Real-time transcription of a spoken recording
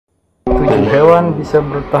hewan bisa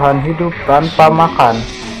bertahan hidup tanpa makan.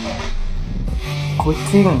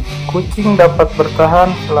 Kucing dapat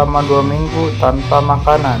bertahan selama 2 minggu tanpa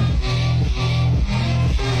makanan.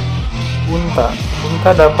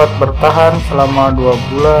 Unta dapat bertahan selama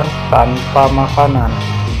 2 bulan tanpa makanan.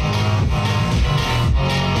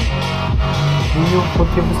 Hiu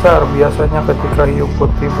putih besar, biasanya ketika hiu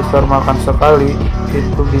putih besar makan sekali,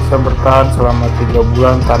 itu bisa bertahan selama 3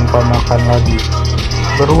 bulan tanpa makan lagi.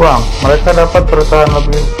 Beruang, mereka dapat bertahan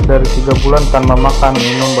lebih dari 3 bulan tanpa makan,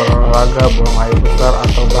 minum, berolahraga, buang air besar,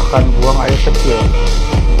 atau bahkan buang air kecil.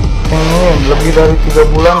 Penguin lebih dari 3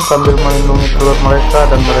 bulan sambil melindungi telur mereka,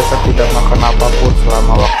 dan mereka tidak makan apapun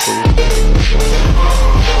selama waktu itu.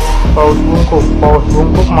 Paus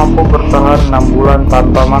bungkuk mampu bertahan 6 bulan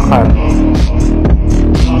tanpa makan.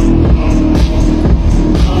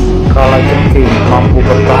 Kalajengking mampu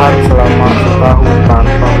bertahan selama setahun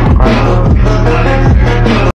tanpa makan.